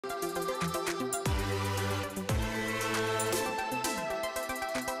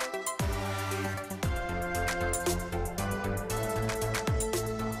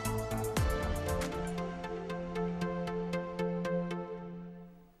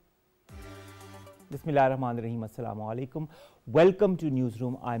Bismillahirrahmanirrahim. Assalamu alaikum. Welcome to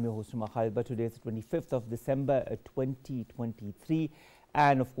Newsroom. I'm your host, Khalid. But today is the 25th of December 2023,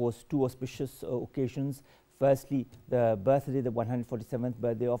 and of course, two auspicious occasions. Firstly, the birthday, the 147th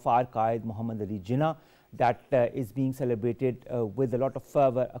birthday of our Quaid Muhammad Ali Jinnah, that is being celebrated with a lot of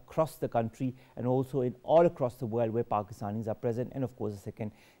fervor across the country and also in all across the world where Pakistanis are present. And of course, the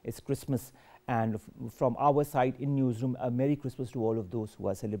second is Christmas. And from our side in Newsroom, a Merry Christmas to all of those who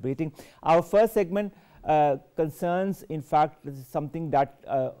are celebrating. Our first segment concerns, in fact, this is something that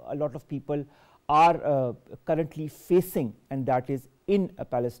a lot of people are currently facing, and that is in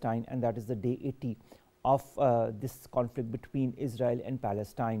Palestine, and that is the day 80 of this conflict between Israel and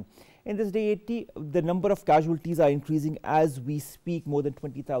Palestine. In this day 80, the number of casualties are increasing as we speak. More than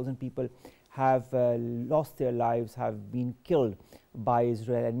 20,000 people have lost their lives, have been killed by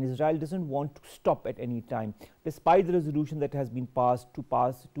Israel, and Israel doesn't want to stop at any time, despite the resolution that has been passed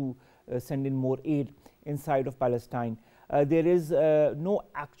to send in more aid inside of Palestine. There is no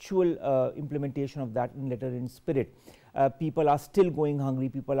actual implementation of that in letter and spirit. People are still going hungry,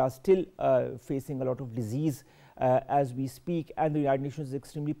 people are still facing a lot of disease as we speak, and the United Nations is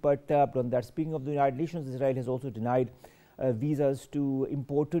extremely perturbed on that. Speaking of the United Nations, Israel has also denied visas to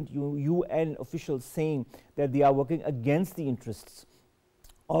important UN officials, saying that they are working against the interests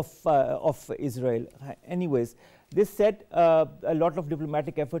of Israel. Anyways, this said, a lot of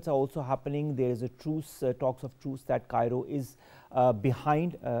diplomatic efforts are also happening. There is a truce, talks of truce that Cairo is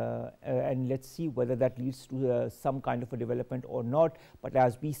behind, and let's see whether that leads to some kind of a development or not. But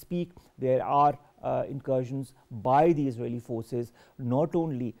as we speak, there are incursions by the Israeli forces, not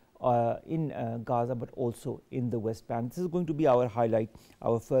only in Gaza but also in the West Bank. This is going to be our highlight,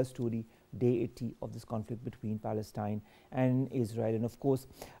 our first story, day 80 of this conflict between Palestine and Israel. And of course,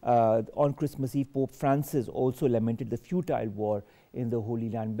 on Christmas Eve, Pope Francis also lamented the futile war in the Holy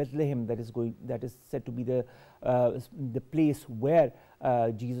Land, Bethlehem, that is said to be the place where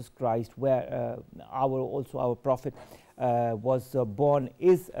Jesus Christ, where our Prophet was born,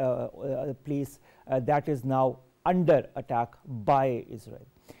 is a place that is now under attack by Israel.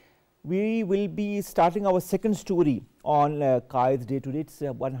 We will be starting our second story on Quaid's day today. It's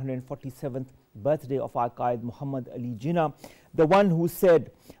 147th birthday of our Quaid Muhammad Ali Jinnah, the one who said,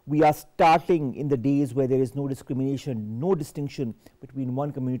 "We are starting in the days where there is no discrimination, no distinction between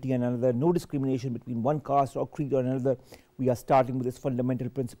one community and another, no discrimination between one caste or creed or another. We are starting with this fundamental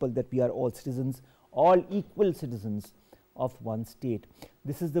principle that we are all citizens, all equal citizens of one state."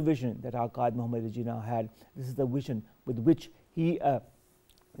 This is the vision that our Quaid Muhammad Ali Jinnah had. This is the vision with which he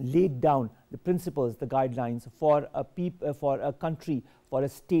laid down the principles, the guidelines for a country, for a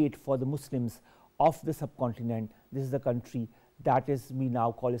state, for the Muslims of the subcontinent. This is the country that we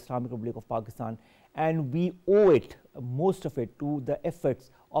now call Islamic Republic of Pakistan, and we owe it, most of it, to the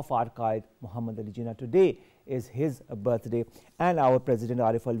efforts of our Quaid Muhammad Ali Jinnah. Today is his birthday, and our President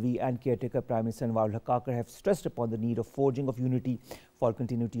Arif Alvi and caretaker Prime Minister Anwar al-Haq have stressed upon the need of forging of unity for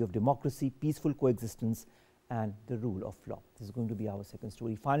continuity of democracy, peaceful coexistence and the rule of law. This is going to be our second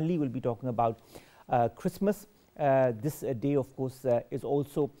story. Finally, we'll be talking about Christmas. This day, of course, is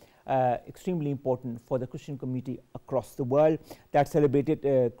also extremely important for the Christian community across the world that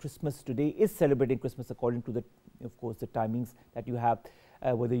celebrated Christmas today, is celebrating Christmas according to of course, the timings that you have.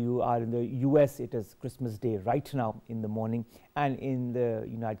 Whether you are in the US, it is Christmas Day right now in the morning, and in the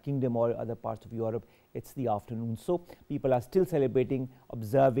United Kingdom or other parts of Europe, it's the afternoon. So people are still celebrating,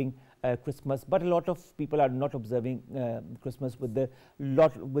 observing Christmas, but a lot of people are not observing Christmas with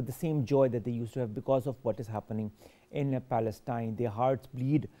the same joy that they used to have because of what is happening in Palestine. Their hearts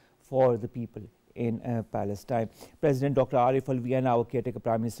bleed for the people in Palestine. President Dr. Arif Alvi and our caretaker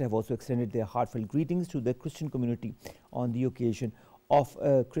Prime Minister have also extended their heartfelt greetings to the Christian community on the occasion of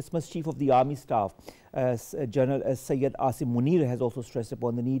Christmas. Chief of the Army Staff, General Syed Asim Munir, has also stressed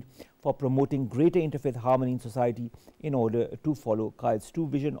upon the need for promoting greater interfaith harmony in society in order to follow Quaid's true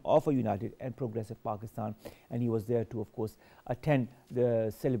vision of a united and progressive Pakistan. And he was there to, of course, attend the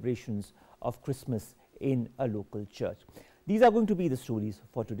celebrations of Christmas in a local church. These are going to be the stories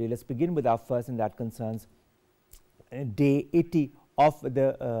for today. Let's begin with our first, and that concerns day 80 of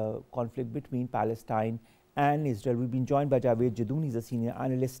the conflict between Palestine and Israel. We've been joined by Javed Jadoon. He's a senior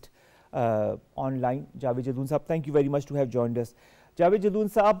analyst online. Javed Jadoon Saab, thank you very much to have joined us. Javed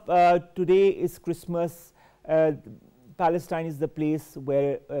Jadoon Saab, today is Christmas. Palestine is the place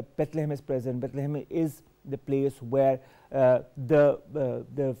where Bethlehem is present. Bethlehem is the place where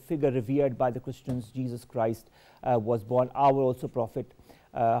the figure revered by the Christians, Jesus Christ, was born. Our also Prophet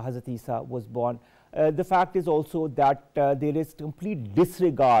Hazrat Isa was born. The fact is also that there is complete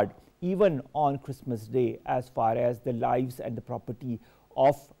disregard even on Christmas Day, as far as the lives and the property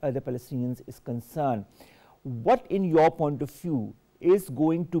of the Palestinians is concerned. What, in your point of view, is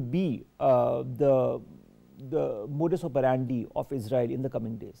going to be the modus operandi of Israel in the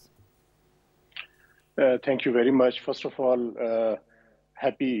coming days? Thank you very much. First of all,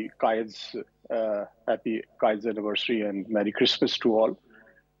 happy Quaid's anniversary and Merry Christmas to all.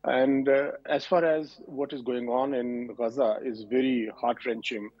 And as far as what is going on in Gaza is very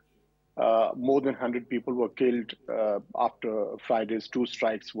heart-wrenching. More than 100 people were killed after Friday's two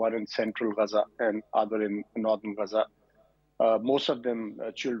strikes, one in central Gaza and other in northern Gaza. Most of them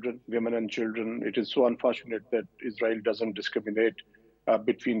children, women and children. It is so unfortunate that Israel doesn't discriminate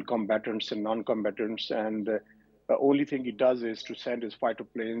between combatants and non-combatants. And the only thing it does is to send its fighter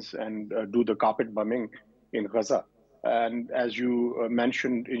planes and do the carpet bombing in Gaza. And as you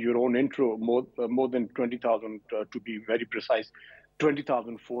mentioned in your own intro, more than 20,000, to be very precise,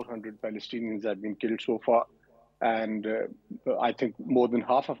 20,400 Palestinians have been killed so far. And I think more than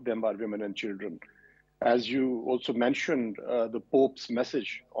half of them are women and children. As you also mentioned, the Pope's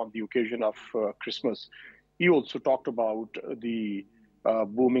message on the occasion of Christmas, he also talked about the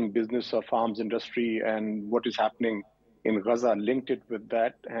booming business of arms industry and what is happening in Gaza, linked it with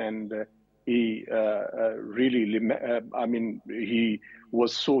that. And he he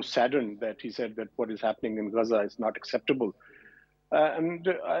was so saddened that he said that what is happening in Gaza is not acceptable. And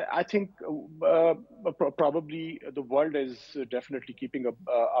I think probably the world is definitely keeping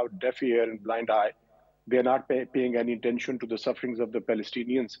our deaf ear and blind eye. They're not paying any attention to the sufferings of the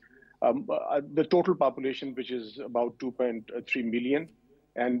Palestinians. The total population, which is about 2.3 million,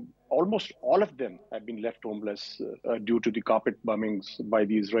 and almost all of them have been left homeless due to the carpet bombings by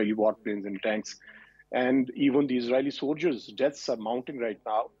the Israeli warplanes and tanks. And even the Israeli soldiers' deaths are mounting right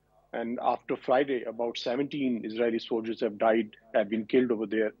now. And after Friday, about 17 Israeli soldiers have been killed over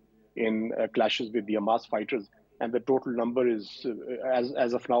there in clashes with the Hamas fighters. And the total number is,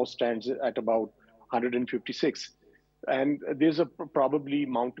 as of now, stands at about 156. And there's a probably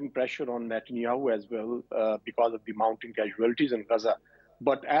mounting pressure on Netanyahu as well because of the mounting casualties in Gaza.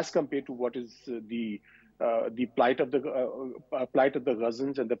 But as compared to what is the plight of the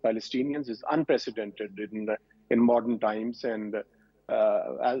Gazans and the Palestinians is unprecedented in modern times. And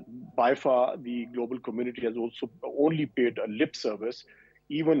by far, the global community has also only paid a lip service.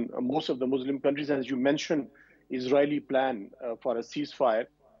 Even most of the Muslim countries, as you mentioned, Israeli plan for a ceasefire,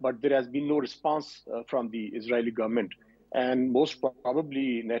 but there has been no response from the Israeli government. And most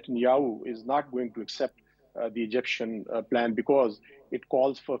probably Netanyahu is not going to accept the Egyptian plan because it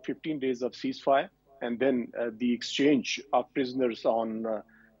calls for 15 days of ceasefire and then the exchange of prisoners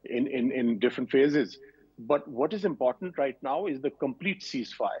in different phases. But what is important right now is the complete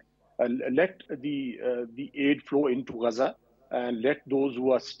ceasefire. Let the aid flow into Gaza and let those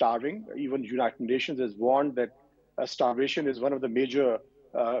who are starving, even United Nations has warned that starvation is one of the major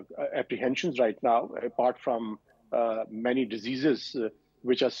apprehensions right now, apart from many diseases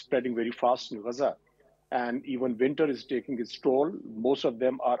which are spreading very fast in Gaza. And even winter is taking its toll. Most of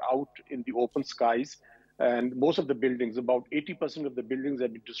them are out in the open skies. And most of the buildings, about 80% of the buildings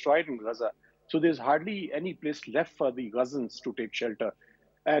have been destroyed in Gaza. So there's hardly any place left for the Gazans to take shelter.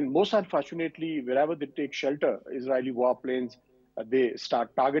 And most unfortunately, wherever they take shelter, Israeli warplanes, they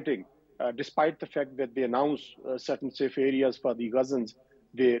start targeting. Despite the fact that they announce certain safe areas for the Gazans,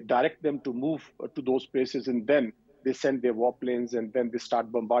 they direct them to move to those places, and then they send their warplanes, and then they start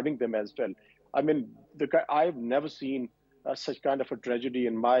bombarding them as well. I mean, I've never seen such kind of a tragedy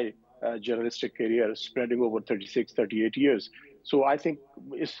in my journalistic career spreading over 36, 38 years. So I think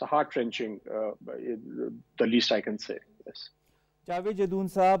it's heart-wrenching, the least I can say, yes. Javed Jadoon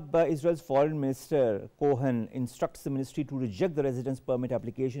Saab, Israel's Foreign Minister Cohen instructs the ministry to reject the residence permit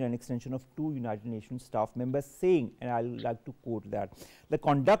application and extension of 2 United Nations staff members, saying, and I would like to quote that, the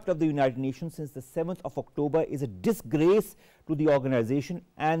conduct of the United Nations since the 7th of October is a disgrace to the organization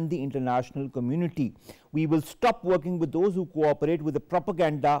and the international community. We will stop working with those who cooperate with the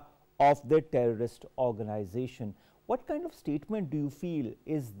propaganda of the terrorist organization. What kind of statement do you feel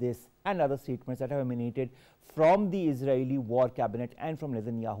is this, and other statements that have emanated from the Israeli war cabinet and from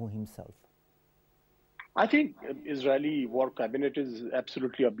Netanyahu himself? I think Israeli war cabinet is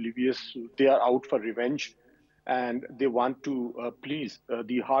absolutely oblivious. They are out for revenge, and they want to please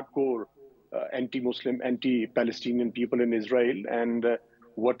the hardcore anti-Muslim, anti-Palestinian people in Israel. And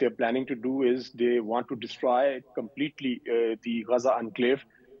what they're planning to do is they want to destroy completely the Gaza enclave.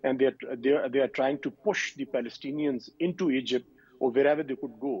 And they are trying to push the Palestinians into Egypt or wherever they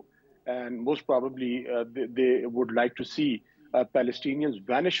could go. And most probably, they would like to see Palestinians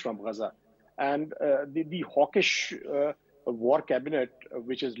vanish from Gaza. And the hawkish war cabinet,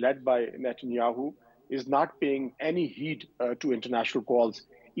 which is led by Netanyahu, is not paying any heed to international calls.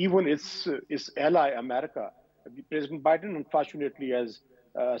 Even its ally, America, President Biden, unfortunately, has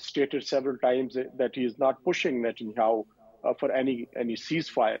stated several times that he is not pushing Netanyahu for any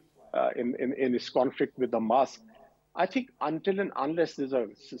ceasefire in this conflict with Hamas. I think until and unless there's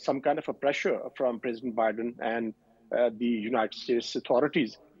some kind of a pressure from President Biden and the United States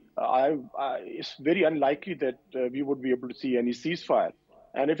authorities, it's very unlikely that we would be able to see any ceasefire.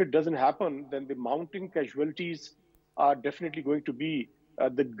 And if it doesn't happen, then the mounting casualties are definitely going to be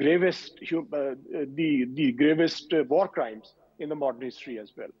the gravest war crimes in the modern history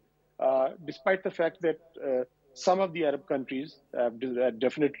as well. Despite the fact that some of the Arab countries have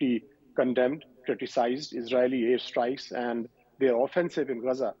definitely condemned, criticized Israeli airstrikes and their offensive in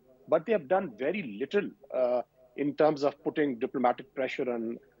Gaza, but they have done very little in terms of putting diplomatic pressure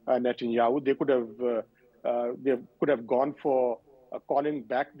on Netanyahu. They could have gone for calling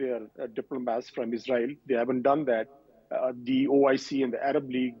back their diplomats from Israel. They haven't done that. The OIC and the Arab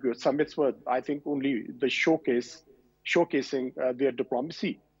League summits were, I think, only the showcasing their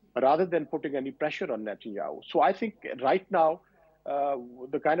diplomacy rather than putting any pressure on Netanyahu. So I think right now,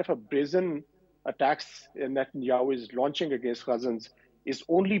 the kind of a brazen attacks Netanyahu is launching against Gazans is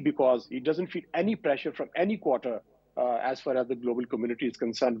only because he doesn't feel any pressure from any quarter as far as the global community is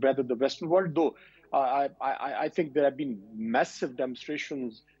concerned, whether the Western world, though I think there have been massive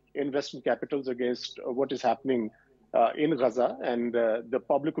demonstrations in Western capitals against what is happening in Gaza, and the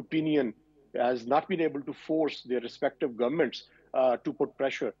public opinion has not been able to force their respective governments to put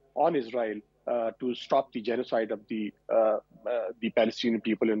pressure on Israel to stop the genocide of the Palestinian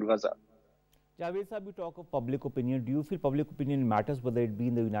people in Gaza. Javed sir, you talk of public opinion. Do you feel public opinion matters, whether it be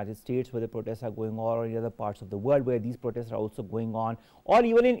in the United States, where the protests are going on, or in other parts of the world where these protests are also going on, or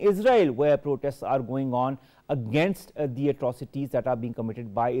even in Israel where protests are going on against the atrocities that are being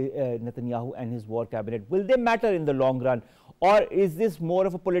committed by Netanyahu and his war cabinet? Will they matter in the long run, or is this more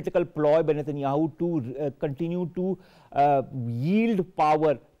of a political ploy by Netanyahu to continue to yield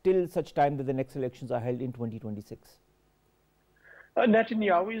power till such time that the next elections are held in 2026?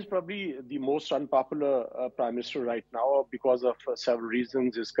 Netanyahu is probably the most unpopular prime minister right now because of several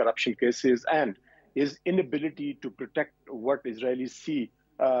reasons: his corruption cases and his inability to protect what Israelis see,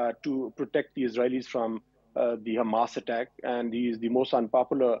 to protect the Israelis from the Hamas attack. And he is the most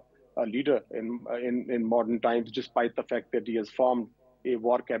unpopular leader in modern times, despite the fact that he has formed a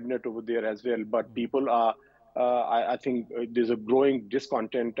war cabinet over there as well. But people are, I think there's a growing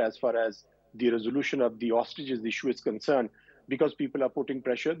discontent as far as the resolution of the hostages issue is concerned, because people are putting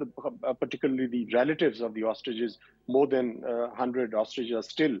pressure, particularly the relatives of the hostages. More than 100 hostages are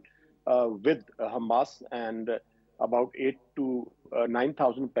still with Hamas, and about 8,000 to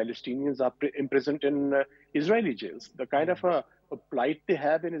 9,000 Palestinians are imprisoned in Israeli jails. The kind of a plight they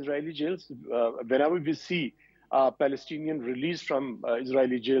have in Israeli jails, whenever we see Palestinian released from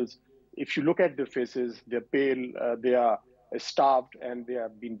Israeli jails, if you look at their faces, they're pale, they are starved, and they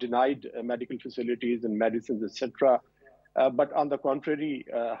have been denied medical facilities and medicines, etc. But on the contrary,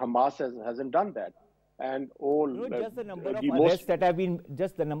 Hamas hasn't done that. And all just the number of arrests that have been,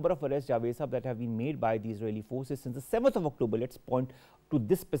 just the number of arrests, Javed sahab, that have been made by the Israeli forces since the 7th of October, let's point to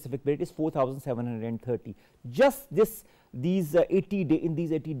this specific date, is 4,730. Just these 80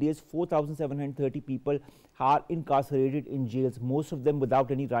 days, 4,730 people are incarcerated in jails, most of them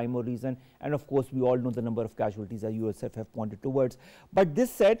without any rhyme or reason. And of course, we all know the number of casualties that you yourself have pointed towards. But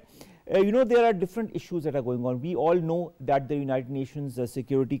this said, there are different issues that are going on. We all know that the United Nations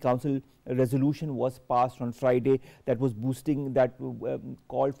Security Council resolution was passed on Friday that was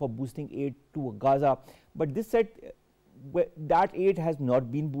called for boosting aid to Gaza. But this said, that aid has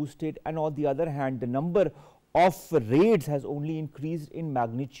not been boosted, and on the other hand, the number of raids has only increased in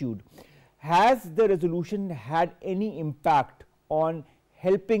magnitude. Has the resolution had any impact on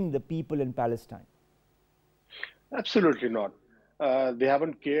helping the people in Palestine? Absolutely not. They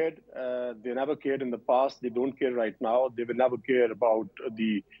haven't cared. They never cared in the past. They don't care right now. They will never care about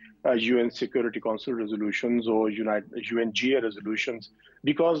the UN Security Council resolutions or UNGA resolutions,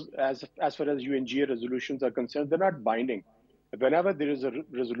 because as far as UNGA resolutions are concerned, they're not binding. Whenever there is a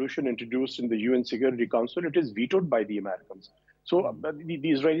resolution introduced in the UN Security Council, it is vetoed by the Americans. So the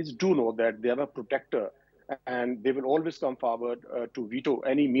Israelis do know that they have a protector, and they will always come forward to veto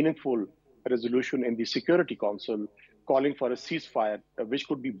any meaningful resolution in the Security Council calling for a ceasefire, which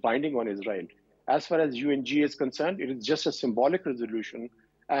could be binding on Israel. As far as UNGA is concerned, it is just a symbolic resolution,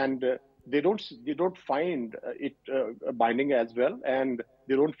 and they don't find it binding as well, and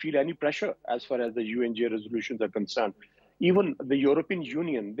they don't feel any pressure as far as the UNGA resolutions are concerned. Even the European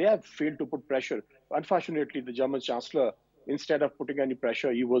Union, they have failed to put pressure. Unfortunately, the German Chancellor instead of putting any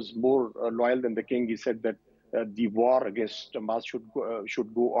pressure, he was more loyal than the king. He said that the war against Hamas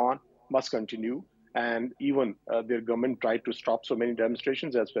should go on, must continue. And even their government tried to stop so many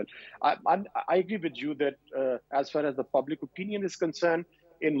demonstrations as well. I agree with you that as far as the public opinion is concerned,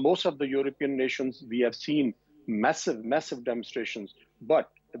 in most of the European nations, we have seen massive demonstrations, but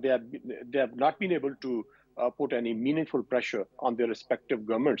they have not been able to put any meaningful pressure on their respective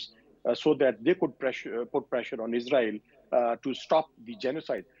governments so that they could put pressure on Israel to stop the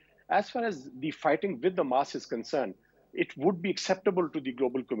genocide. As far as the fighting with the Hamas is concerned, it would be acceptable to the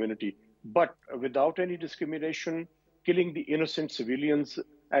global community, but without any discrimination, killing the innocent civilians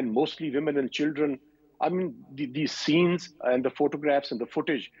and mostly women and children. I mean, these scenes and the photographs and the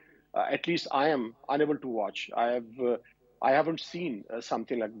footage, at least I am unable to watch. I haven't seen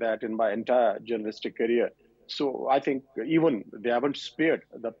something like that in my entire journalistic career. So I think even they haven't spared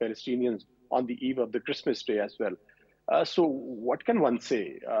the Palestinians on the eve of the Christmas day as well. So what can one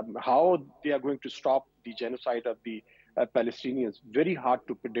say? How they are going to stop the genocide of the Palestinians? Very hard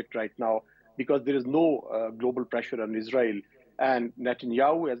to predict right now because there is no global pressure on Israel. And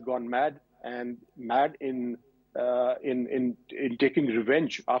Netanyahu has gone mad in taking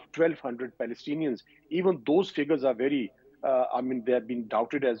revenge of 1,200 Palestinians. Even those figures are very, they have been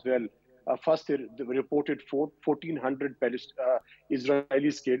doubted as well. First, they reported 1,400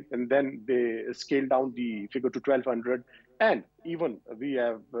 Israelis killed, and then they scaled down the figure to 1,200. And even we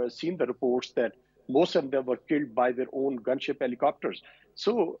have seen the reports that most of them were killed by their own gunship helicopters.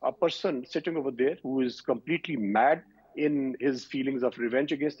 So a person sitting over there who is completely mad in his feelings of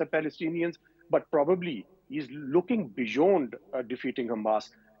revenge against the Palestinians, but probably he's looking beyond defeating Hamas.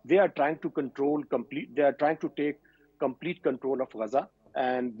 They are trying to take complete control of Gaza,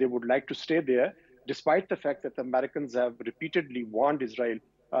 and they would like to stay there, despite the fact that the Americans have repeatedly warned Israel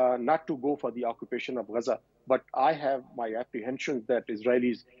not to go for the occupation of Gaza. But I have my apprehensions that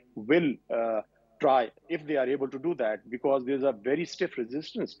Israelis will try, if they are able to do that, because there's a very stiff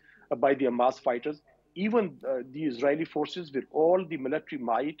resistance by the Hamas fighters. Even the Israeli forces, with all the military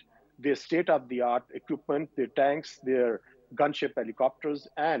might, their state-of-the-art equipment, their tanks, their gunship helicopters,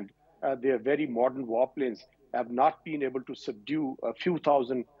 and their very modern warplanes, have not been able to subdue a few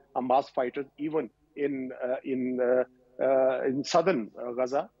thousand Hamas fighters, even in southern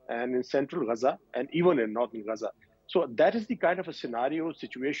Gaza and in central Gaza and even in northern Gaza. So that is the kind of a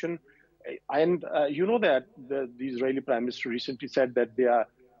situation. And you know that the Israeli Prime Minister recently said that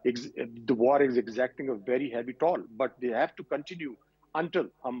the war is exacting a very heavy toll, but they have to continue until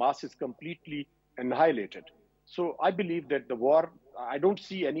Hamas is completely annihilated. So I believe that the war, I don't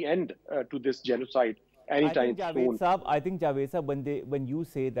see any end to this genocide anytime soon. I think Javed Saab, when you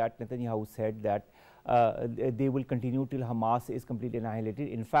say that Netanyahu said that they will continue till Hamas is completely annihilated,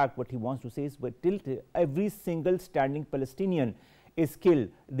 in fact, what he wants to say is till every single standing Palestinian is killed.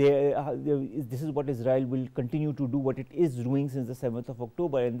 This is what Israel will continue to do, what it is doing since the 7th of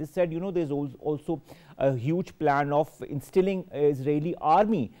October. And this said, you know, there's also a huge plan of instilling Israeli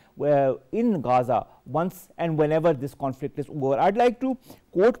army in Gaza once and whenever this conflict is over. I'd like to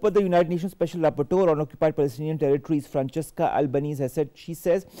quote what the United Nations Special Rapporteur on Occupied Palestinian Territories, Francesca Albanese, has said. She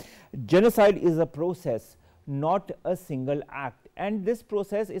says, genocide is a process, not a single act. And this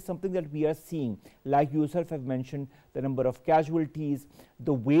process is something that we are seeing, like you yourself have mentioned, the number of casualties,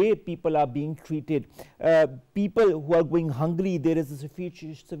 the way people are being treated, people who are going hungry. There is a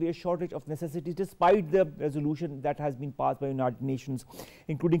severe shortage of necessities despite the resolution that has been passed by the United Nations,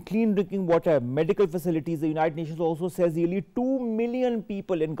 including clean drinking water, medical facilities. The United Nations also says nearly 2 million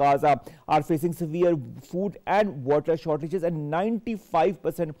people in Gaza are facing severe food and water shortages, and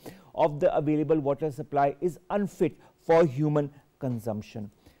 95% of the available water supply is unfit for human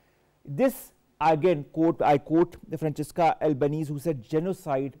consumption. This, again, I quote the Francesca Albanese, who said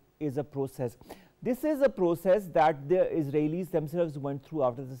genocide is a process. This is a process that the Israelis themselves went through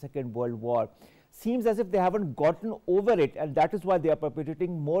after the Second World War. Seems as if they haven't gotten over it, and that is why they are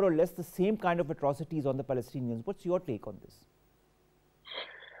perpetrating more or less the same kind of atrocities on the Palestinians. What's your take on this?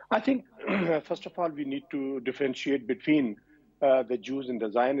 I think, first of all, we need to differentiate between the Jews and the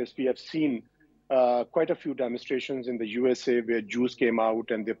Zionists. We have seen quite a few demonstrations in the USA where Jews came out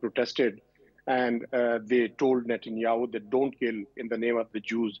and they protested, and they told Netanyahu that don't kill in the name of the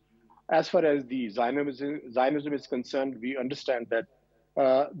Jews. As far as the Zionism is concerned, we understand that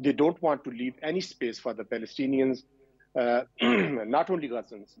they don't want to leave any space for the Palestinians, not only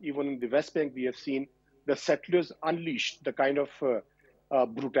Gazans. Even in the West Bank, we have seen the settlers unleash the kind of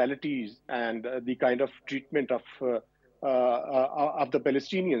brutalities and the kind of treatment of the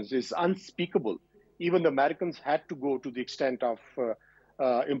Palestinians is unspeakable. Even the Americans had to go to the extent of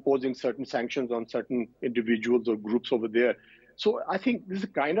imposing certain sanctions on certain individuals or groups over there. So I think this is a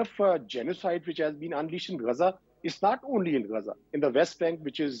kind of genocide which has been unleashed in Gaza. It's not only in Gaza, in the West Bank,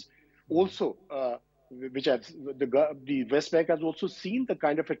 which is also, the West Bank has also seen the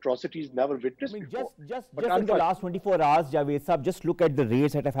kind of atrocities never witnessed before. Just in the last 24 hours, Javed Saab, just look at the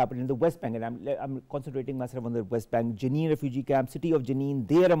raids that have happened in the West Bank, and I'm concentrating myself on the West Bank. Jenin refugee camp, city of Jenin,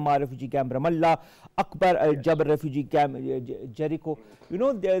 Deir Ammar refugee camp, Ramallah, Akbar al-Jabr refugee camp, Jericho. You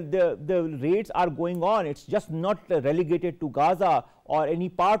know, the raids are going on. It's just not relegated to Gaza or any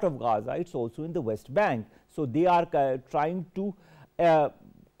part of Gaza. It's also in the West Bank. So they are trying to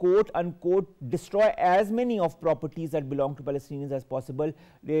quote unquote destroy as many of properties that belong to Palestinians as possible.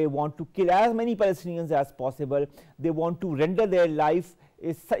 They want to kill as many Palestinians as possible. They want to render their life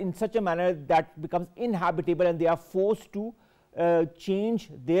in such a manner that becomes inhabitable, and they are forced to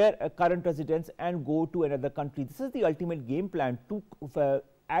change their current residence and go to another country. This is the ultimate game plan to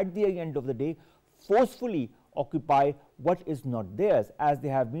at the end of the day forcefully occupy what is not theirs, as they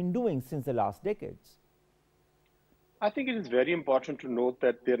have been doing since the last decades. I think it is very important to note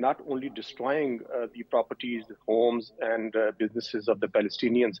that they're not only destroying the properties, the homes and businesses of the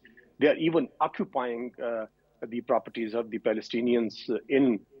Palestinians, they are even occupying the properties of the Palestinians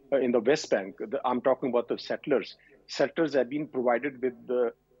in the West Bank. I'm talking about the settlers. Settlers have been provided with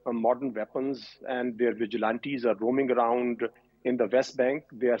modern weapons, and their vigilantes are roaming around in the West Bank.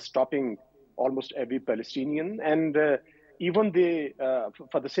 They are stopping almost every Palestinian, and even they,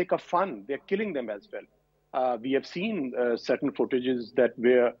 for the sake of fun, they're killing them as well. We have seen certain footages that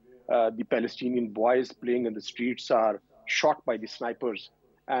where the Palestinian boys playing in the streets are shot by the snipers.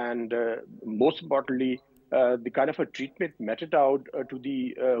 And most importantly, the kind of a treatment meted out to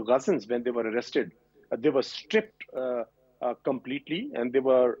the Gazans when they were arrested. They were stripped completely, and they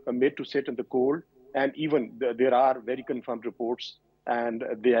were made to sit in the cold. And even there are very confirmed reports, and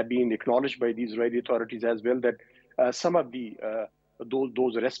they have been acknowledged by the Israeli authorities as well, that some of the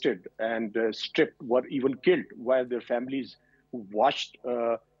those arrested and stripped were even killed, while their families watched.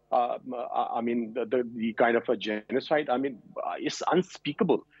 I mean, the kind of a genocide. I mean, it's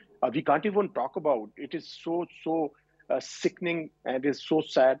unspeakable. We can't even talk about. It is so sickening, and it is so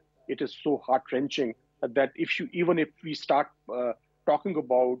sad. It is so heart-wrenching that even if we start talking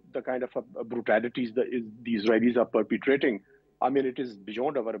about the kind of brutalities that the Israelis are perpetrating, I mean, it is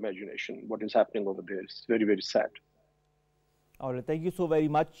beyond our imagination what is happening over there. It's very, very sad. All right, thank you so very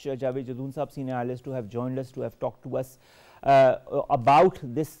much, Javed Jadoon Saab, senior analyst, to have joined us, to have talked to us about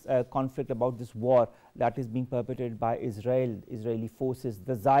this conflict, about this war that is being perpetrated by Israeli forces,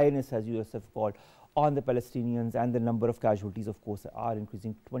 the Zionists, as you yourself called, on the Palestinians, and the number of casualties, of course, are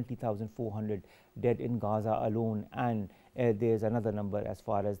increasing. 20,400 dead in Gaza alone, and there's another number as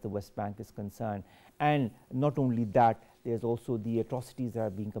far as the West Bank is concerned. And not only that, there's also the atrocities that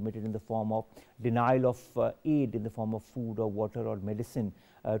are being committed in the form of denial of aid in the form of food or water or medicine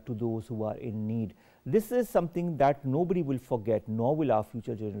to those who are in need. This is something that nobody will forget, nor will our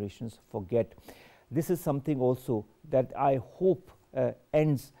future generations forget. This is something also that I hope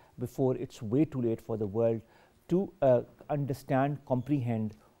ends before it's way too late for the world to understand,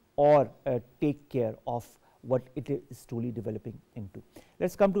 comprehend, or take care of what it is truly developing into.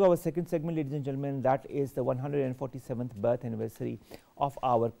 Let's come to our second segment, ladies and gentlemen. That is the 147th birth anniversary of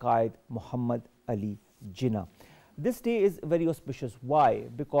our Quaid, Muhammad Ali Jinnah. This day is very auspicious. Why?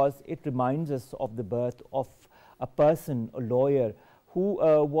 Because it reminds us of the birth of a person, a lawyer, who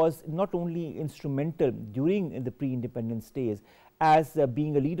was not only instrumental during the pre-independence days as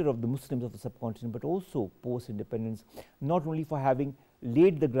being a leader of the Muslims of the subcontinent, but also post-independence, not only for having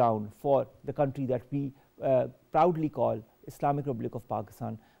laid the ground for the country that we proudly call Islamic Republic of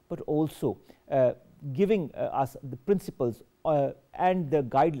Pakistan, but also giving us the principles and the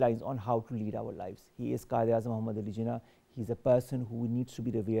guidelines on how to lead our lives. He is Quaid Azam Muhammad Ali Jinnah. He's a person who needs to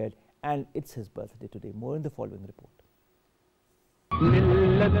be revered, and it's his birthday today. More in the following report.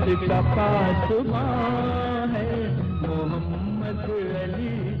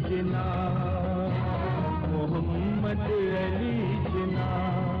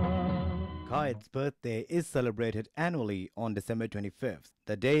 Quaid's birthday is celebrated annually on December 25th,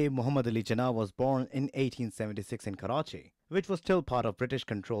 the day Muhammad Ali Jinnah was born in 1876 in Karachi, which was still part of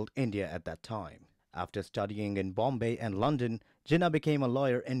British-controlled India at that time. After studying in Bombay and London, Jinnah became a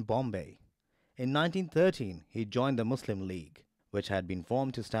lawyer in Bombay. In 1913, he joined the Muslim League, which had been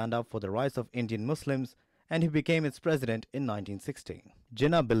formed to stand up for the rights of Indian Muslims, and he became its president in 1916.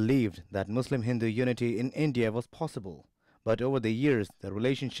 Jinnah believed that Muslim-Hindu unity in India was possible. But over the years, the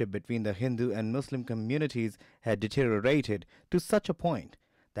relationship between the Hindu and Muslim communities had deteriorated to such a point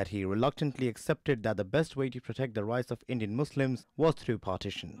that he reluctantly accepted that the best way to protect the rights of Indian Muslims was through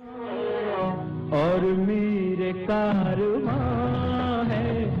partition.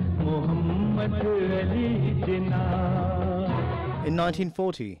 In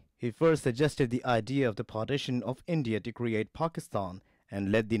 1940, he first suggested the idea of the partition of India to create Pakistan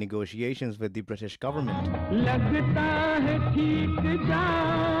and led the negotiations with the British government.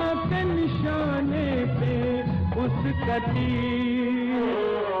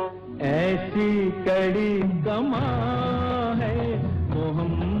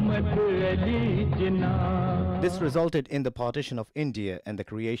 This resulted in the partition of India and the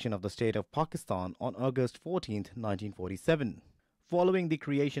creation of the state of Pakistan on August 14, 1947. Following the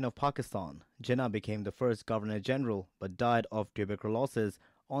creation of Pakistan, Jinnah became the first Governor-General but died of tuberculosis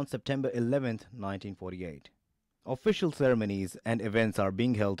on September 11, 1948. Official ceremonies and events are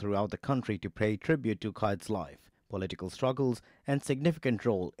being held throughout the country to pay tribute to Quaid's life, political struggles and significant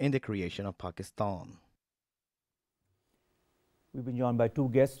role in the creation of Pakistan. We've been joined by two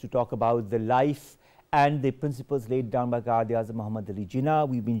guests to talk about the life and the principles laid down by Quaid Muhammad Ali Jinnah.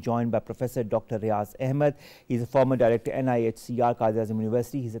 We've been joined by Professor Dr. Riaz Ahmad. He's a former director NIHCR, Quaid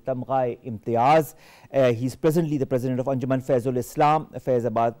University. He's a Tamgha Imtiaz. He's presently the president of Anjuman Faizul Islam,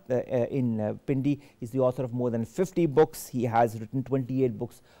 Faizabad in Pindi. He's the author of more than 50 books. He has written 28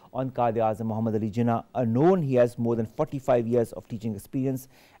 books on Quaid Muhammad Ali Jinnah alone. He has more than 45 years of teaching experience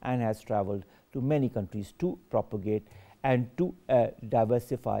and has traveled to many countries to propagate and to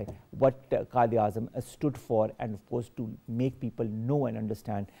diversify what Quaid stood for, and of course to make people know and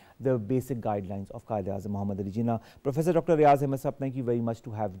understand the basic guidelines of Quaid Muhammad Ali Jinnah. Professor Dr. Riaz Ahmad Saab, thank you very much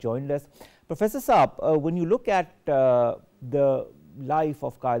to have joined us. Professor Saab, when you look at the life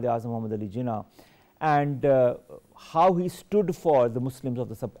of Quaid Muhammad Ali Jinnah and how he stood for the Muslims of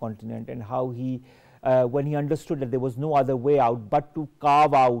the subcontinent, and how he when he understood that there was no other way out but to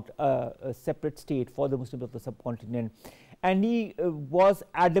carve out a separate state for the Muslims of the subcontinent. And he was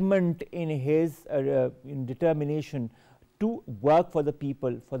adamant in his determination to work for the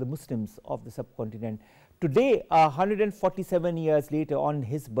people, for the Muslims of the subcontinent. Today, 147 years later, on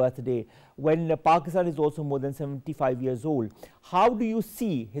his birthday, when Pakistan is also more than 75 years old, how do you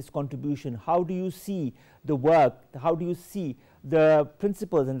see his contribution? How do you see the work? How do you see the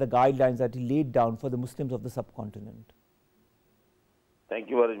principles and the guidelines that he laid down for the Muslims of the subcontinent? Thank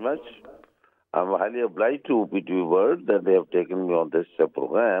you very much. I'm highly obliged to PTV World that they have taken me on this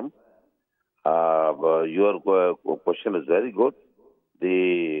program. Your question is very good.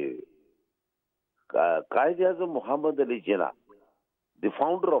 The Quaid Muhammad Ali Jinnah, the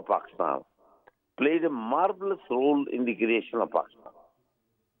founder of Pakistan, played a marvelous role in the creation of Pakistan.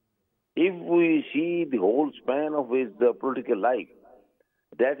 If we see the whole span of his political life,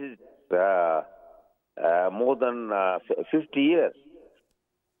 that is more than 50 years.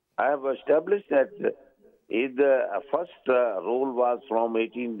 I have established that his first role was from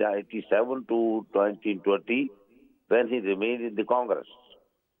 1897 to 1920, when he remained in the Congress.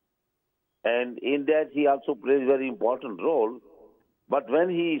 And in that he also played a very important role. But when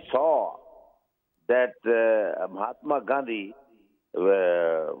he saw that Mahatma Gandhi,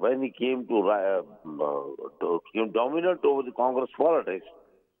 when he came to became dominant over the Congress politics,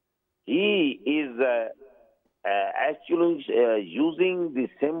 he is actually using the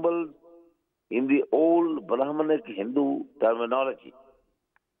symbols in the old Brahmanic Hindu terminology,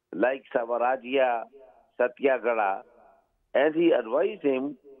 like Savarajya, Satyagraha, and he advised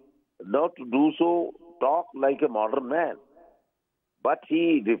him not to do so, talk like a modern man. But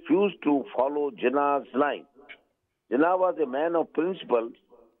he refused to follow Jinnah's line. Jinnah was a man of principle.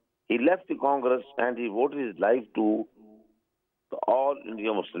 He left the Congress and he devoted his life to all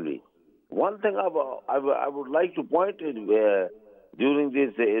India Muslim League. One thing I would like to point in during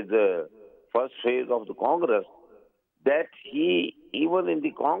this first phase of the Congress, that he, even in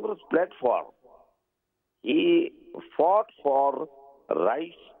the Congress platform, he fought for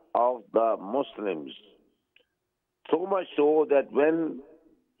rights of the Muslims. So much so that when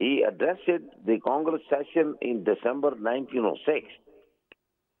he addressed the Congress session in December 1906,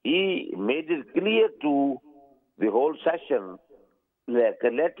 he made it clear to the whole session,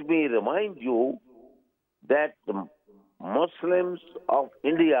 let me remind you that the Muslims of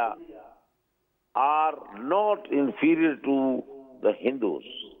India are not inferior to the Hindus.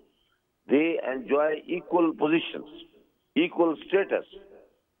 They enjoy equal positions, equal status.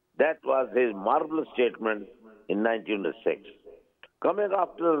 That was his marvelous statement in 1906. Coming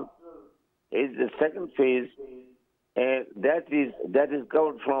after his second phase, that is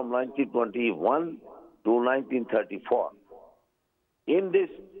covered from 1921 to 1934. In this,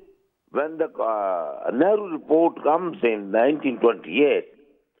 when the Nehru report comes in 1928,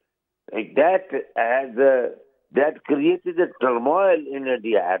 that created a turmoil in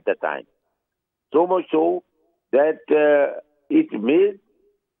India at the time. So much so that it made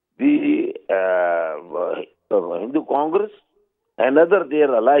the Hindu Congress and other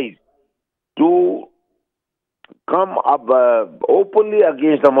their allies to come up openly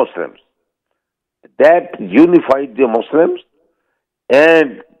against the Muslims. That unified the Muslims,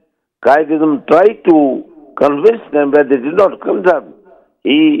 and Quaidism tried to convince them, that they did not come down.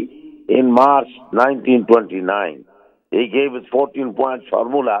 He, in March 1929, he gave his 14-point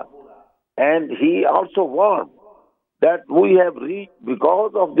formula, and he also warned that we have reached,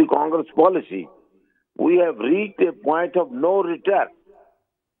 because of the Congress policy, we have reached a point of no return.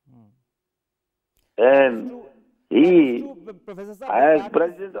 And he, as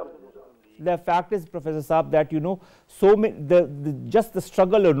president of the fact is, Professor Saab, that so many, just the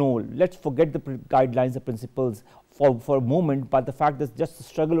struggle alone, let's forget the guidelines, the principles for a moment, but the fact that just the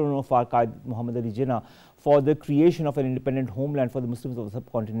struggle alone of our Qaid Muhammad Ali Jinnah for the creation of an independent homeland for the Muslims of the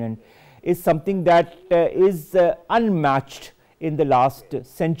subcontinent is something that is unmatched in the last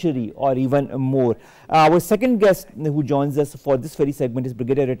century or even more. Our second guest who joins us for this very segment is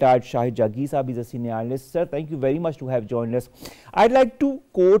Brigadier Retired Shahid Jagir Saab. He's a senior analyst. Sir, thank you very much to have joined us. I'd like to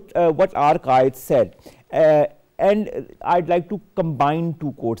quote what our Qaid said, and I'd like to combine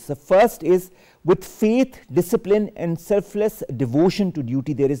two quotes. The first is, with faith, discipline and selfless devotion to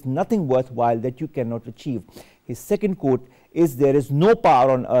duty, there is nothing worthwhile that you cannot achieve. His second quote is, there is no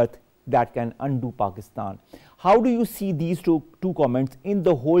power on earth that can undo Pakistan. How do you see these two comments in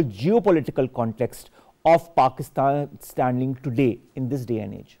the whole geopolitical context of Pakistan standing today in this day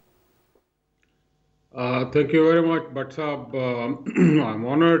and age? Thank you very much, Bhatt Saab. I'm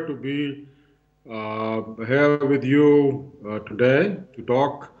honored to be here with you today to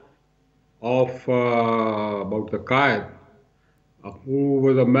talk about the Qaid, who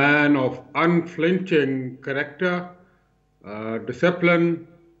was a man of unflinching character, discipline,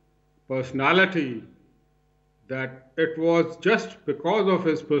 personality, that it was just because of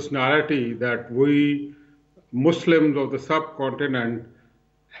his personality that we Muslims of the subcontinent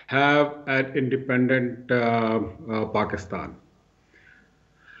have an independent Pakistan.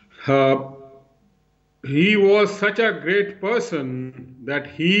 He was such a great person that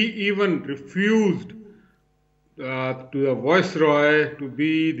he even refused to the Viceroy to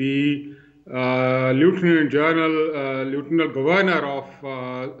be the Lieutenant Governor of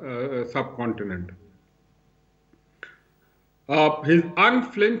subcontinent. His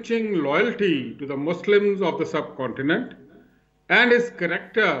unflinching loyalty to the Muslims of the subcontinent and his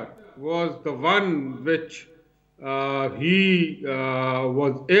character was the one which he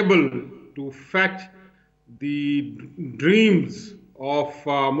was able to fetch the dreams of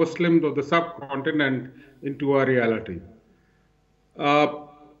Muslims of the subcontinent into a reality.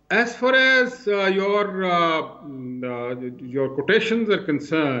 As far as your quotations are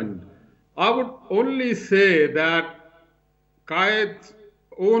concerned, I would only say that Qaid's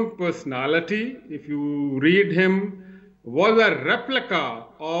own personality, if you read him, was a replica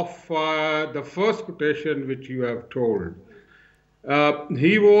of the first quotation which you have told.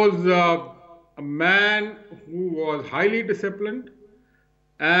 He was a man who was highly disciplined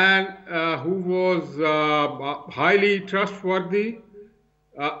and who was highly trustworthy,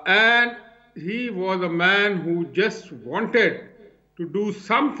 and he was a man who just wanted to do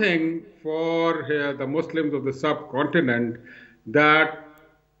something for the Muslims of the subcontinent, that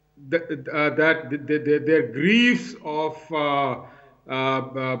their griefs of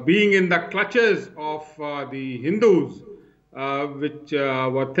being in the clutches of the Hindus, which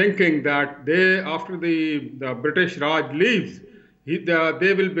were thinking that they, after the British Raj leaves,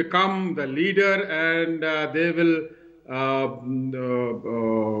 they will become the leader and they will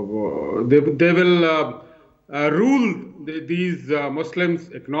rule these Muslims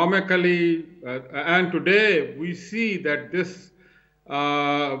economically, and today we see that this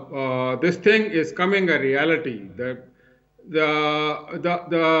thing is coming a reality. The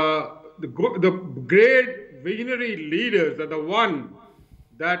great visionary leaders are the one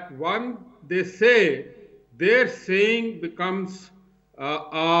that they say their saying becomes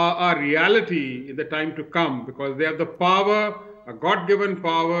a reality in the time to come, because they have the power, a God-given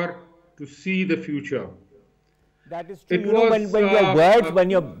power, to see the future. That is true. When your words, when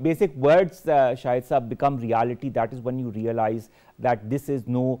your basic words, Shahid Saab, become reality, that is when you realize that this is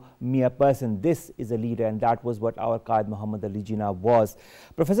no mere person, this is a leader, and that was what our Qaid Muhammad Ali Jinnah was.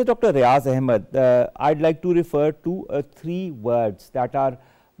 Professor Dr. Riaz Ahmad, I'd like to refer to 3 words that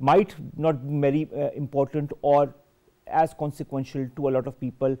might not be very important or as consequential to a lot of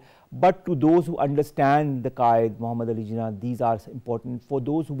people, but to those who understand the Quaid, Muhammad Ali Jinnah, these are important. For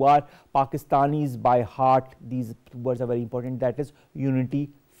those who are Pakistanis by heart, these words are very important. That is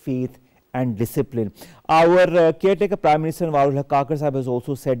unity, faith and discipline. Our caretaker Prime Minister Anwarul Haqqaqar Sahib has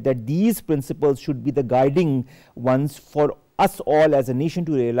also said that these principles should be the guiding ones for us all as a nation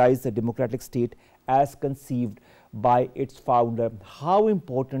to realize the democratic state as conceived by its founder. How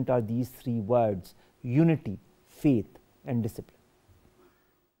important are these three words, unity, faith and discipline?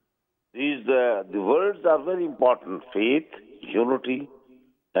 These the words are very important: faith, unity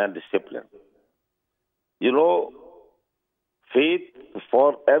and discipline. You know, faith,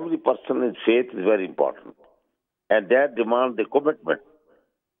 for every person in faith, is very important, and that demands the commitment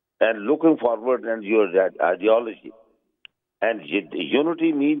and looking forward and your ideology. And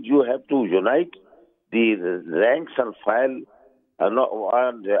unity means you have to unite the ranks and file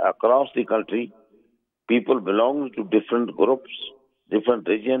across the country. People belong to different groups, different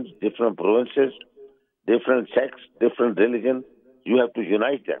regions, different provinces, different sects, different religions. You have to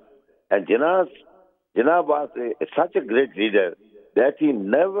unite them. And Jinnah was such a great leader that he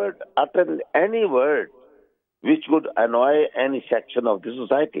never uttered any word which would annoy any section of the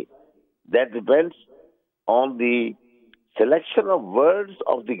society. That depends on the selection of words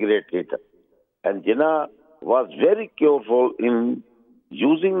of the great leader. And Jinnah was very careful in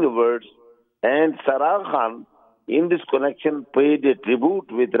using the words, and Sarah Khan, in this connection, paid a tribute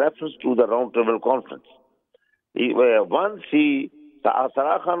with reference to the Round Table Conference. Sarah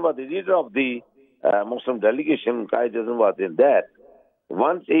Khan was the leader of the Muslim delegation. Quaid was in that.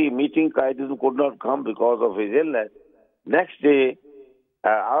 Once a meeting, Quaid could not come because of his illness. Next day,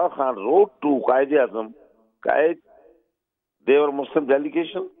 Aga Khan wrote to Quaid, they were Muslim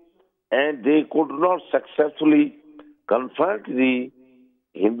delegation, and they could not successfully confront the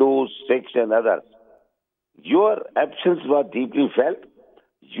Hindus, Sikhs and others. Your absence was deeply felt.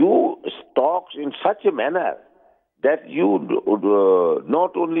 You talked in such a manner that you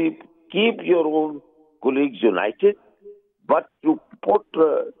not only keep your own colleagues united, but you put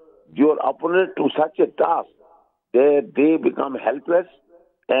your opponent to such a task that they become helpless,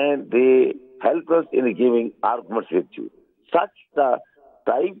 and they help us in giving arguments with you. Such the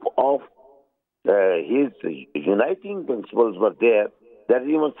type of his uniting principles were there that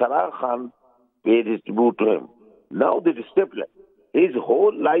even Sarah Khan paid his tribute to him. Now the discipline. His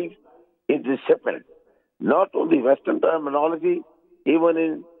whole life is discipline. Not only Western terminology, even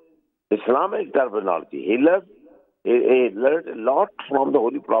in Islamic terminology. He learned a lot from the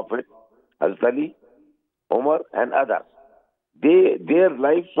Holy Prophet, Hazrat Ali, Omar and others. Their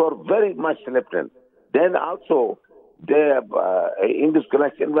lives were very much disciplined. Then also, in this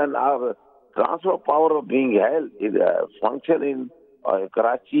connection, when our transfer of power of being held in a function in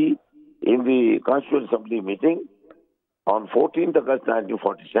Karachi in the Constituent Assembly meeting on 14th August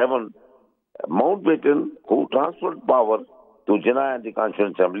 1947, Mountbatten, who transferred power to Jinnah and the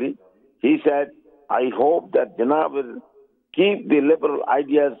Constituent Assembly, he said, I hope that Jinnah will keep the liberal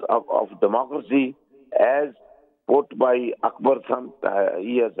ideas of democracy as put by Akbar some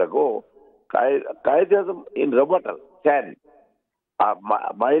years ago. Quaid in rebuttal said,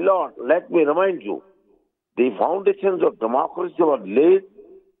 my lord, let me remind you, the foundations of democracy were laid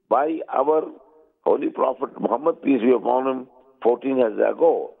by our Holy Prophet Muhammad, peace be upon him, 14 years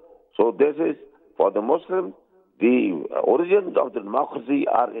ago. So this is, for the Muslims, the origins of the democracy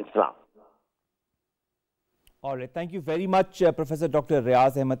are Islam. All right. Thank you very much, Professor Dr.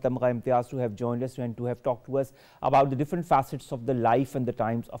 Riaz Ahmad Tamgha Imtiaz, to have joined us and to have talked to us about the different facets of the life and the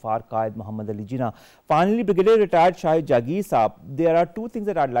times of our Quaid Muhammad Ali Jinnah. Finally, Brigadier Retired Shahid Jagir Saab, there are two things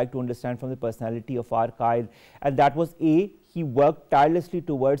that I'd like to understand from the personality of our Quaid, and that was A, he worked tirelessly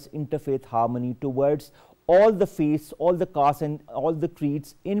towards interfaith harmony, towards all the faiths, all the castes and all the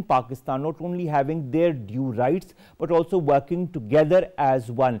creeds in Pakistan, not only having their due rights, but also working together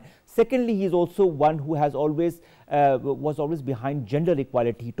as one. Secondly, he is also one who has always was always behind gender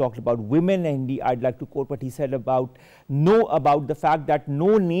equality. He talked about women, and I'd like to quote what he said about the fact that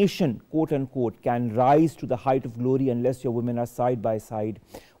no nation, quote unquote, can rise to the height of glory unless your women are side by side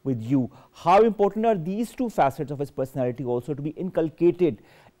with you. How important are these two facets of his personality also to be inculcated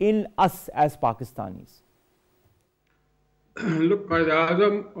in us as Pakistanis? Look, Quaid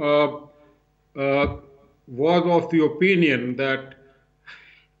Azam was of the opinion that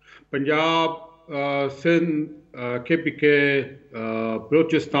Punjab, Sindh, KPK,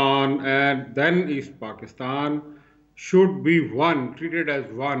 Balochistan and then East Pakistan should be one, treated as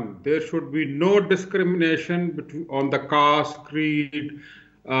one. There should be no discrimination on the caste, creed,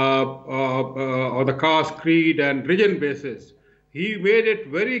 or the caste, creed and region basis. He made it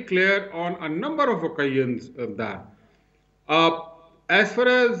very clear on a number of occasions that. As far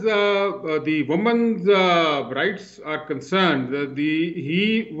as the women's rights are concerned,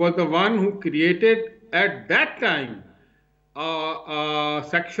 he was the one who created at that time a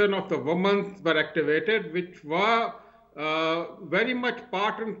section of the women were activated, which were very much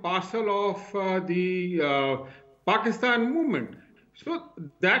part and parcel of the Pakistan movement. So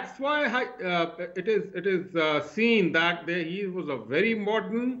that's why it is seen that he was a very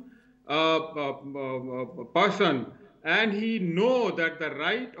modern person, and he know that the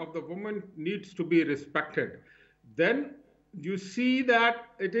right of the woman needs to be respected. Then you see that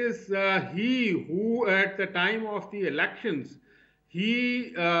it is he who at the time of the elections,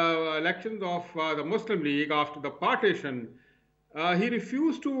 elections of the Muslim League after the partition, he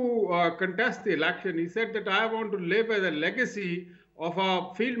refused to contest the election. He said that I want to live as a legacy of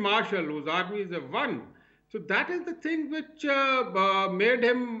a field marshal whose armies have won. So that is the thing which made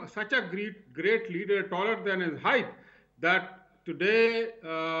him such a great leader, taller than his height, that today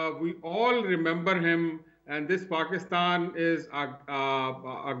we all remember him, and this Pakistan is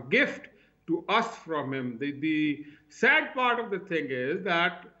a gift to us from him. The sad part of the thing is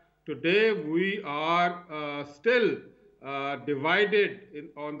that today we are still divided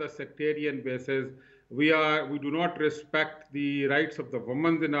on the sectarian basis. We do not respect the rights of the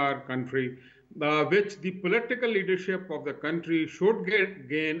women in our country, which the political leadership of the country should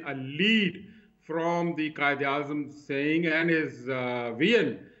gain a lead from the Quaid Azam'S saying and his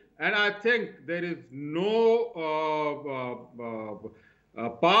vision. And I think there is no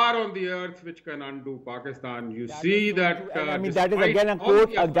power on the earth which can undo Pakistan. You see that. I mean, that is again a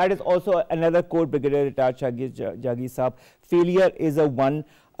quote. That is also another quote, Brigadier Retired Jagir Saab. Failure is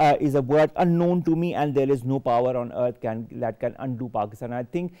a word unknown to me, and there is no power on earth that can undo Pakistan. I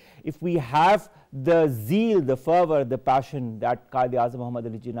think if we have the zeal, the fervor, the passion that Quaid Azam Muhammad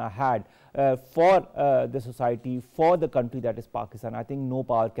Ali Jinnah had for the society, for the country that is Pakistan, I think no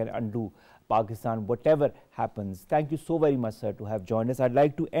power can undo Pakistan, whatever happens. Thank you so very much, sir, to have joined us. I'd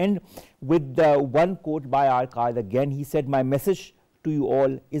like to end with one quote by our Quaid again. He said, "My message to you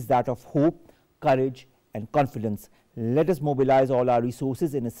all is that of hope, courage, and confidence. Let us mobilize all our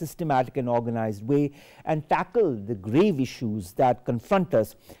resources in a systematic and organized way and tackle the grave issues that confront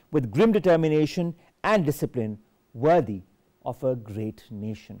us with grim determination and discipline worthy of a great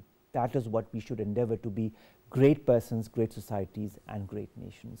nation." That is what we should endeavor to be: great persons, great societies, and great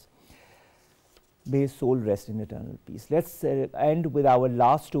nations. May his soul rest in eternal peace. Let's end with our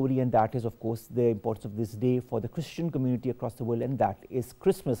last story, and that is, of course, the importance of this day for the Christian community across the world, and that is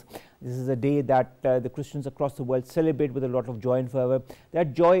Christmas. This is a day that the Christians across the world celebrate with a lot of joy and fervor.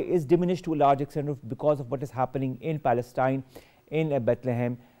 That joy is diminished to a large extent because of what is happening in Palestine, in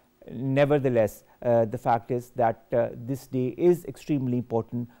Bethlehem. Nevertheless, the fact is that this day is extremely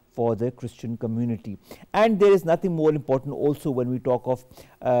important for the Christian community. And there is nothing more important also when we talk of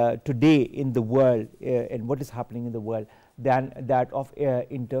today in the world and what is happening in the world than that of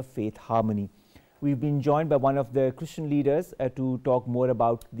interfaith harmony. We've been joined by one of the Christian leaders to talk more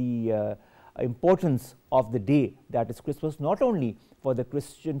about the importance of the day that is Christmas, not only for the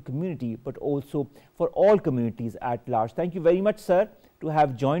Christian community but also for all communities at large. Thank you very much, sir, to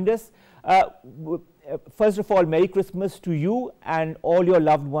have joined us. First of all, Merry Christmas to you and all your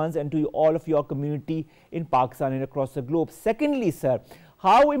loved ones, and to all of your community in Pakistan and across the globe. Secondly, sir,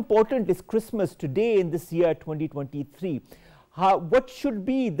 how important is Christmas today in this year 2023? What should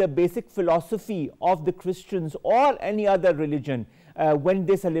be the basic philosophy of the Christians or any other religion when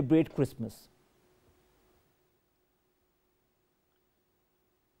they celebrate Christmas?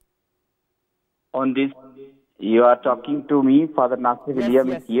 On this, you are talking to me, Father Nasir William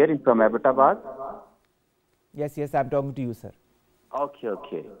yes. is here from Abbottabad. Yes, I'm talking to you, sir.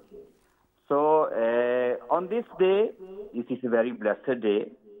 Okay. So, on this day, this is a very blessed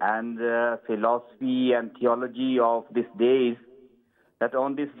day, and philosophy and theology of this day is that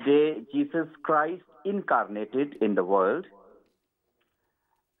on this day, Jesus Christ incarnated in the world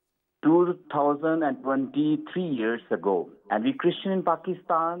 2023 years ago. And we Christian in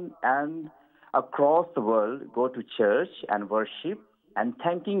Pakistan and across the world go to church and worship and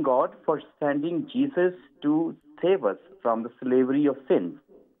thanking God for sending Jesus to save us from the slavery of sin.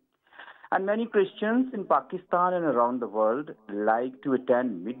 And many Christians in Pakistan and around the world like to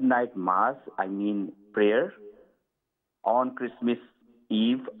attend midnight mass, prayer, on Christmas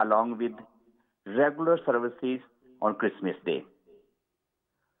Eve along with regular services on Christmas Day.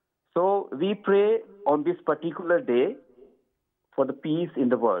 So we pray on this particular day for the peace in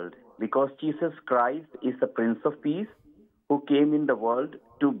the world, because Jesus Christ is the Prince of Peace who came in the world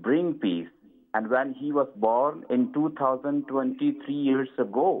to bring peace. And when he was born in 2023 years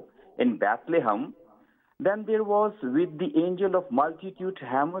ago in Bethlehem, Then there was with the angel of multitude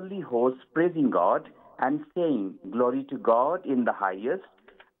heavenly hosts praising God and saying, Glory to God in the highest,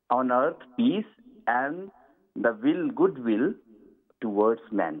 on earth peace and the goodwill towards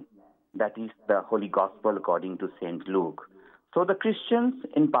men. That is the Holy Gospel according to St. Luke. So the Christians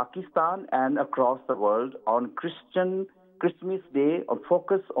in Pakistan and across the world on Christmas Day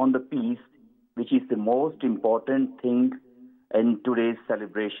focus on the peace, which is the most important thing in today's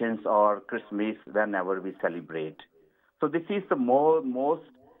celebrations or Christmas whenever we celebrate. So this is the most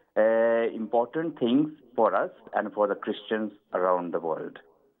important things for us and for the Christians around the world.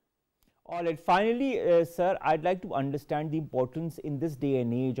 All right. Finally, sir, I'd like to understand the importance in this day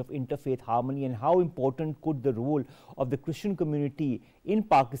and age of interfaith harmony and how important could the role of the Christian community in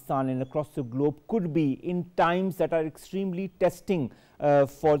Pakistan and across the globe could be in times that are extremely testing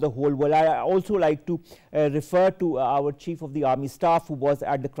for the whole world. I also like to refer to our Chief of the Army Staff, who was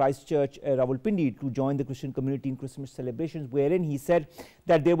at the Christchurch, Rawalpindi, to join the Christian community in Christmas celebrations, wherein he said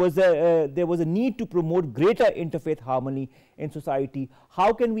that there was a need to promote greater interfaith harmony in society.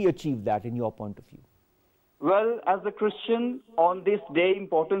 How can we achieve that in your point of view? Well, as a Christian, on this day,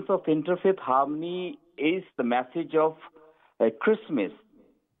 importance of interfaith harmony is the message of Christmas.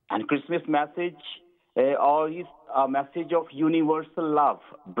 And Christmas message is a message of universal love,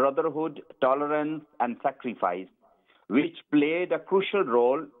 brotherhood, tolerance, and sacrifice, which played a crucial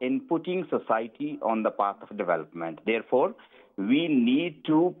role in putting society on the path of development. Therefore, we need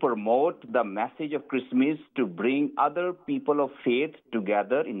to promote the message of Christmas to bring other people of faith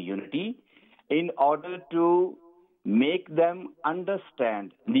together in unity in order to make them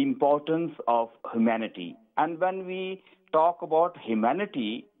understand the importance of humanity. And when we talk about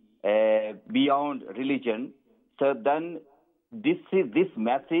humanity beyond religion, so then this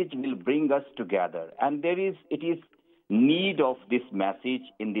message will bring us together. And it is need of this message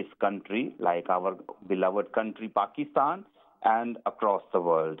in this country, like our beloved country, Pakistan, and across the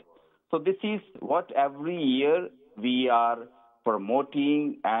world. So this is what every year we are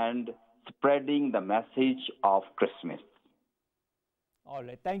promoting and spreading the message of Christmas. All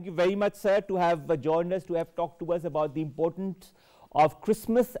right. Thank you very much, sir, to have joined us, to have talked to us about the importance of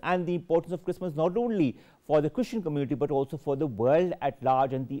Christmas and the importance of Christmas not only for the Christian community but also for the world at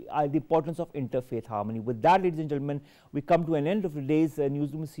large, and the importance of interfaith harmony. With that, ladies and gentlemen, we come to an end of today's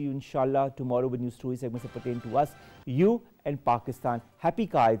newsroom. See you inshallah tomorrow with new story segments that pertain to us, you and Pakistan. Happy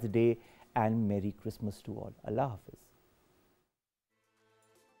Quaid Day and Merry Christmas to all. Allah Hafiz.